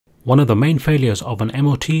One of the main failures of an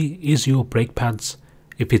MOT is your brake pads.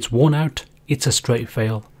 If it's worn out, it's a straight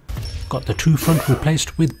fail. Got the two front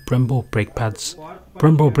replaced with Brembo brake pads.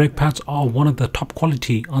 Brembo brake pads are one of the top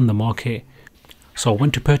quality on the market, so I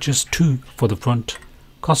went to purchase two for the front.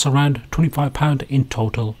 Costs around £25 in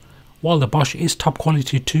total. While the Bosch is top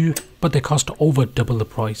quality too, but they cost over double the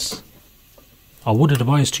price. I would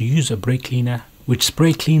advise to use a brake cleaner, which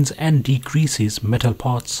spray cleans and degreases metal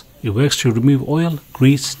parts. It works to remove oil,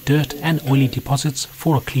 grease, dirt and oily deposits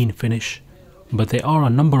for a clean finish. But there are a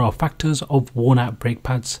number of factors of worn out brake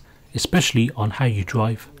pads, especially on how you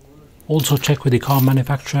drive. Also check with the car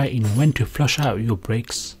manufacturer in when to flush out your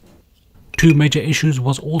brakes. Two major issues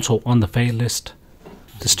was also on the fail list: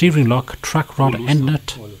 the steering lock track rod end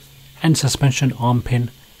nut and suspension arm pin,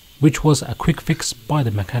 which was a quick fix by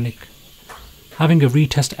the mechanic. Having a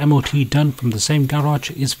retest MOT done from the same garage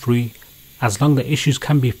is free, as long the issues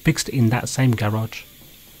can be fixed in that same garage.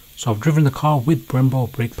 So I've driven the car with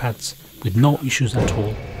Brembo brake pads with no issues at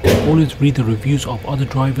all. Always read the reviews of other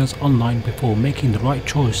drivers online before making the right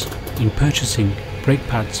choice in purchasing brake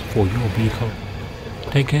pads for your vehicle.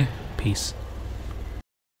 Take care, peace.